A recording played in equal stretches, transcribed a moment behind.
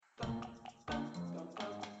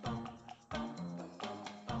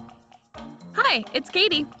Hi, it's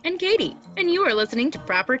Katie. And Katie, and you are listening to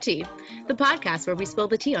Proper Tea, the podcast where we spill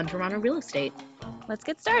the tea on Toronto real estate. Let's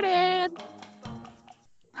get started.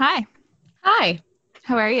 Hi. Hi.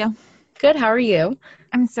 How are you? Good, how are you?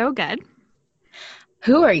 I'm so good.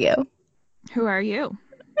 Who are you? Who are you?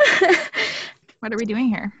 What are we doing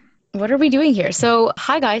here? What are we doing here? So,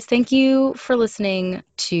 hi guys, thank you for listening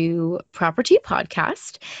to Proper Tea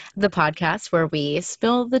Podcast, the podcast where we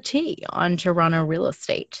spill the tea on Toronto real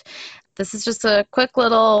estate. This is just a quick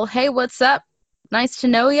little, hey, what's up? Nice to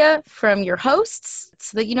know you from your hosts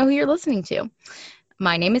so that you know who you're listening to.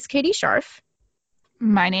 My name is Katie Scharf.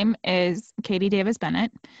 My name is Katie Davis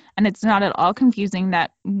Bennett, and it's not at all confusing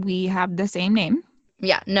that we have the same name.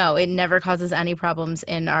 Yeah, no, it never causes any problems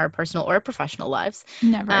in our personal or professional lives.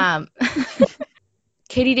 Never.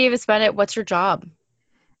 Katie Davis Bennett, what's your job?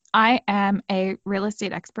 I am a real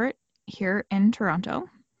estate expert here in Toronto.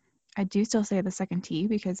 I do still say the second T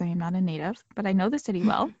because I am not a native, but I know the city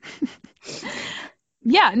well.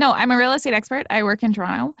 Yeah, no, I'm a real estate expert. I work in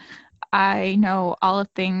Toronto. I know all of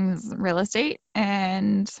things real estate,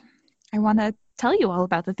 and I want to tell you all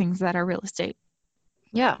about the things that are real estate.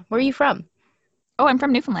 Yeah, where are you from? Oh, I'm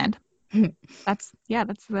from Newfoundland. That's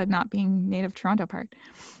the not being native Toronto part.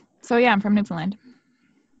 So yeah, I'm from Newfoundland.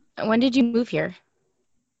 When did you move here?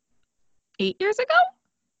 8 years ago?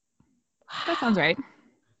 That sounds right.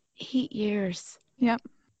 8 years. Yep.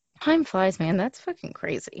 Time flies, man. That's fucking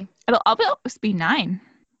crazy. It'll almost be 9.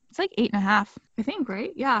 It's like 8.5, I think,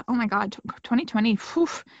 right? Yeah. Oh my God. 2020. Whew,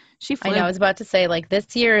 she flew. I know. I was about to say, like,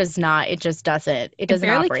 this year is not. It just doesn't. It doesn't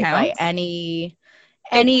operate by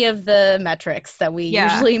any of the metrics that we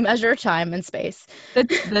usually measure time and space.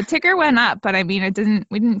 The ticker went up, but I mean,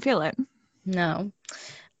 we didn't feel it. No.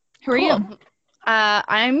 Who are you?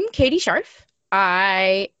 I'm Katie Scharf.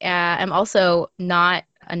 I am also not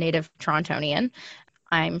a native Torontonian.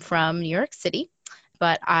 I'm from New York City,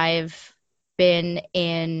 but I've been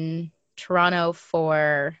in Toronto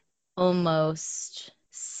for almost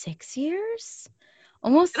 6 years.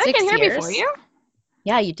 Almost 6 years. Did I get here before you?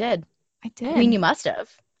 Yeah, you did. I did. I mean, you must have.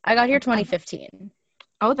 I got here 2015.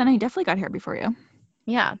 Oh, then I definitely got here before you.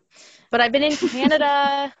 Yeah. But I've been in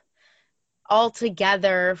Canada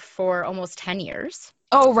altogether for almost 10 years.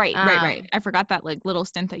 Oh, right. I forgot that like little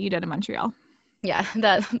stint that you did in Montreal. Yeah,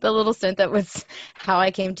 the little stint that was how I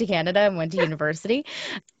came to Canada and went to university.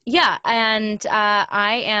 Yeah, and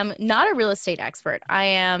I am not a real estate expert. I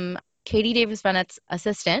am Katie Davis Bennett's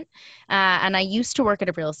assistant, and I used to work at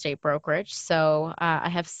a real estate brokerage, so I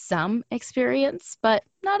have some experience, but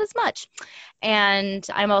not as much. And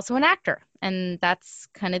I'm also an actor, and that's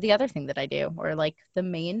kind of the other thing that I do, or like the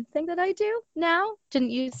main thing that I do now. Didn't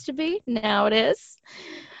used to be, now it is.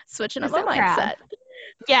 Switching up my mindset.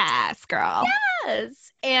 Yes, girl.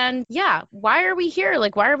 Yes. And yeah, why are we here?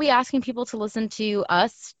 Like, why are we asking people to listen to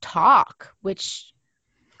us talk? Which,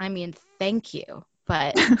 I mean, thank you.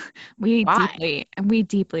 But we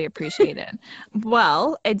deeply appreciate it.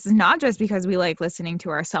 Well, it's not just because we like listening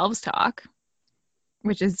to ourselves talk,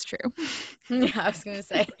 which is true. Yeah, I was going to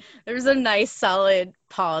say, there's a nice solid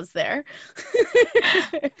pause there.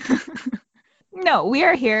 No, we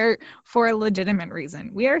are here for a legitimate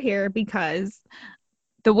reason. We are here because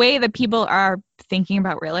the way that people are thinking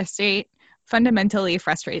about real estate fundamentally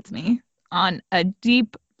frustrates me on a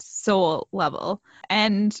deep soul level.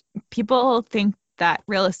 And people think that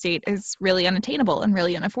real estate is really unattainable and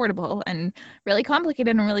really unaffordable and really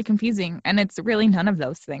complicated and really confusing. And it's really none of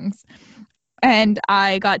those things. And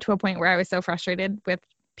I got to a point where I was so frustrated with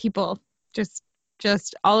people, just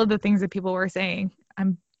all of the things that people were saying.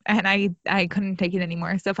 And I couldn't take it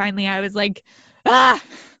anymore. So finally I was like,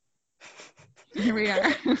 here we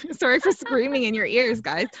are. Sorry for screaming in your ears,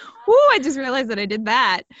 guys. Woo, I just realized that I did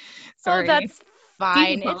that. Sorry. Oh, that's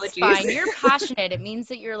fine. It's fine. You're passionate. It means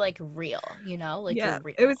that you're like real, you know? Like, yeah, you're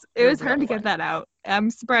real. It was hard to get that out. I'm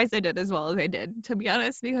surprised I did as well as I did, to be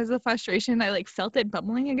honest, because of frustration. I like felt it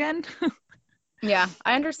bubbling again. Yeah,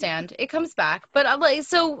 I understand. It comes back. But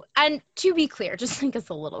and to be clear, just think as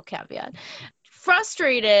a little caveat.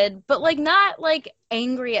 Frustrated, but like not like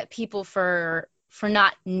angry at people for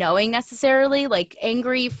not knowing necessarily, like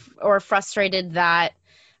angry or frustrated that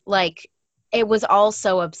like it was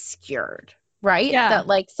also obscured, right? Yeah. That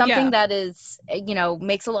like something that is, you know,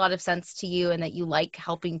 makes a lot of sense to you and that you like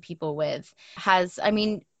helping people with I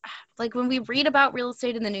mean, like when we read about real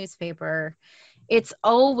estate in the newspaper, it's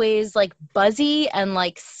always like buzzy and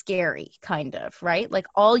like scary kind of, right? Like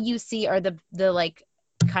all you see are the like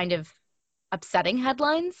kind of upsetting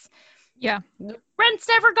headlines. Yeah. Rent's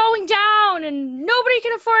never going down and nobody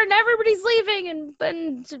can afford and everybody's leaving and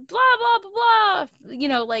blah, blah, blah, blah, you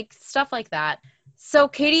know, like stuff like that. So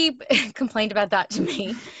Katie complained about that to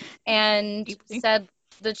me and Deeply. said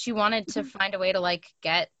that she wanted to find a way to like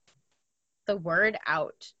get the word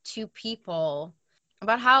out to people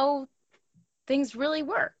about how things really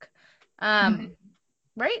work.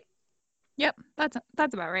 Right? Yep, that's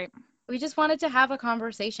about right. We just wanted to have a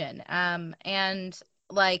conversation. And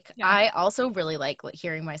like, Yeah. I also really like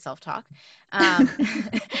hearing myself talk.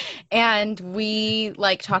 And we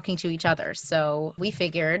like talking to each other. So we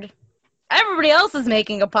figured everybody else is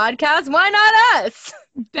making a podcast. Why not us?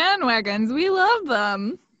 Bandwagons, we love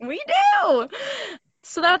them. We do.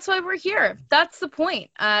 So that's why we're here. That's the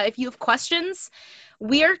point. If you have questions,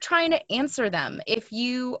 we are trying to answer them. If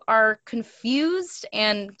you are confused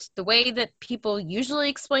and the way that people usually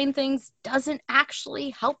explain things doesn't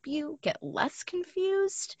actually help you get less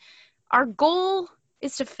confused, our goal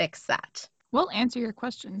is to fix that. We'll answer your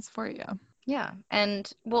questions for you. Yeah.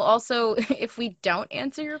 And we'll also, if we don't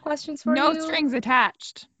answer your questions for you. No strings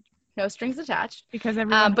attached. No strings attached. Because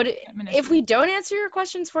everyone. But if we don't answer your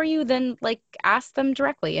questions for you, then like ask them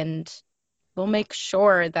directly and we'll make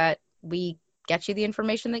sure that we get you the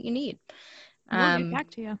information that you need. We'll get back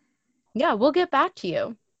to you. Yeah, we'll get back to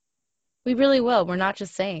you. We really will. We're not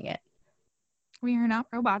just saying it. We are not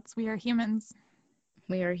robots. We are humans.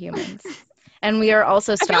 We are humans. And we are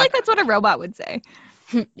also I feel like that's what a robot would say.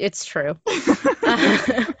 It's true.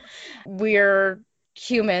 We're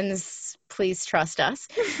humans. Please trust us.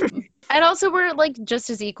 And also we're like just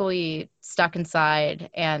as equally stuck inside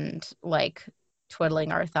and like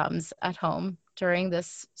twiddling our thumbs at home during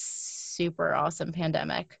this super awesome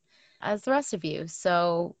pandemic as the rest of you.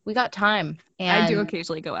 So we got time. And I do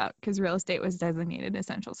occasionally go out because real estate was designated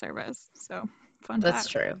essential service. So fun that's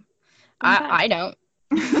fact. true. I don't.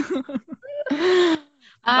 But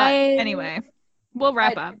anyway, we'll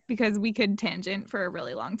wrap up because we could tangent for a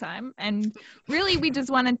really long time. And really, we just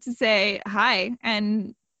wanted to say hi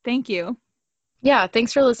and thank you. Yeah,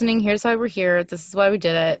 thanks for listening. Here's why we're here. This is why we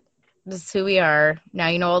did it. This is who we are. Now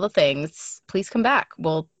you know all the things. Please come back.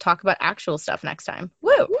 We'll talk about actual stuff next time.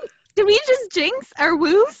 Woo! Did we just jinx our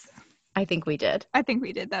woos? I think we did. I think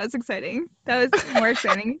we did. That was exciting. That was more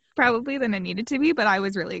exciting probably than it needed to be, but I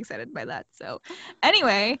was really excited by that. So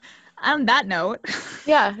anyway, on that note.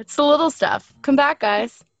 Yeah, it's the little stuff. Come back,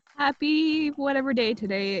 guys. Happy whatever day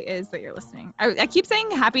today is that you're listening. I keep saying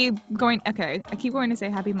I keep going to say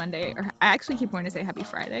happy Monday, or I actually keep going to say happy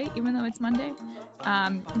Friday, even though it's Monday.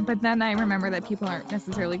 But then I remember that people aren't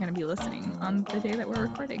necessarily going to be listening on the day that we're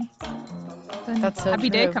recording. Then that's so happy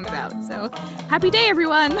true. day comes out. So happy day,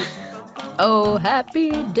 everyone. Oh,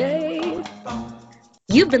 happy day.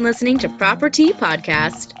 You've been listening to Proper Tea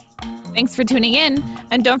Podcast. Thanks for tuning in.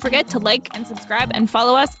 And don't forget to like and subscribe and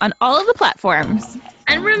follow us on all of the platforms.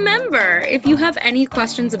 And remember, if you have any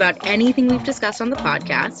questions about anything we've discussed on the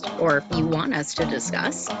podcast, or you want us to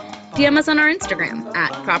discuss, DM us on our Instagram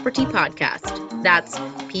at Proper Tea Podcast. That's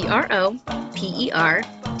PROPERTEA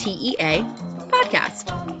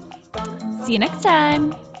Podcast. See you next time.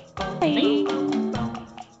 Bye.